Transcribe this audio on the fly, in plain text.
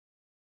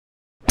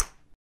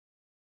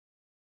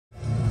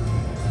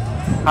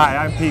Hi,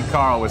 I'm Pete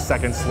Carl with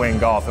Second Swing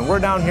Golf, and we're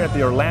down here at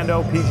the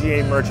Orlando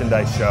PGA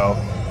Merchandise Show,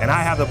 and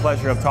I have the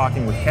pleasure of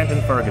talking with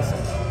Kenton Ferguson,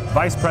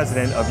 Vice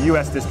President of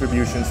U.S.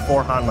 Distributions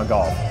for Honma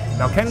Golf.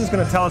 Now, Kenton's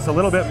going to tell us a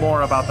little bit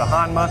more about the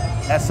Honma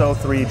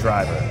S-03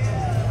 driver.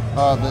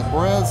 The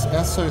Brez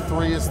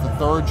S-03 is the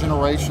third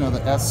generation of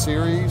the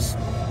S-Series,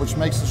 which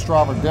makes this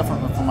driver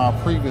different from our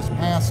previous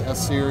past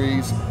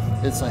S-Series.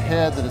 It's a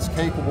head that is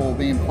capable of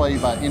being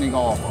played by any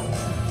golfer.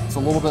 It's a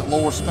little bit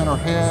lower spinner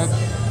head,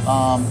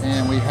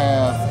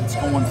 and it's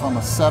going from a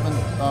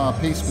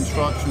 7-piece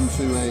construction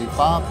to a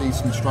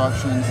 5-piece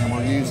construction, and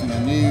we're using a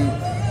new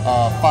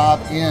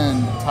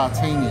 5N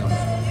titanium.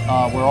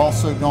 We're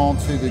also going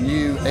to the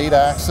new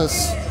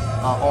 8-axis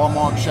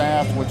R-Mark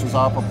shaft, which is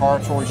our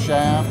proprietary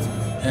shaft,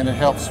 and it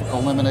helps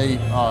eliminate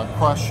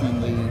crush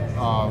in the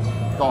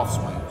golf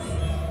swing.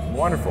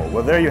 Wonderful.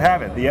 Well, there you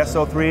have it. The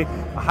S-03,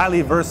 a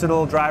highly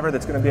versatile driver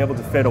that's going to be able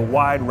to fit a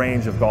wide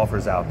range of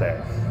golfers out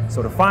there.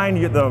 So to find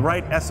the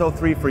right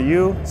S-03 for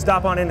you,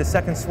 stop on into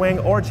Second Swing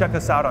or check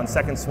us out on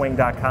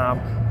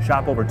secondswing.com.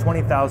 Shop over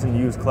 20,000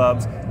 used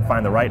clubs and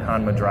find the right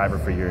Honma driver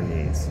for your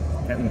needs.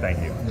 Kenton, thank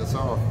you. Yes,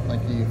 sir.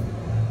 Thank you.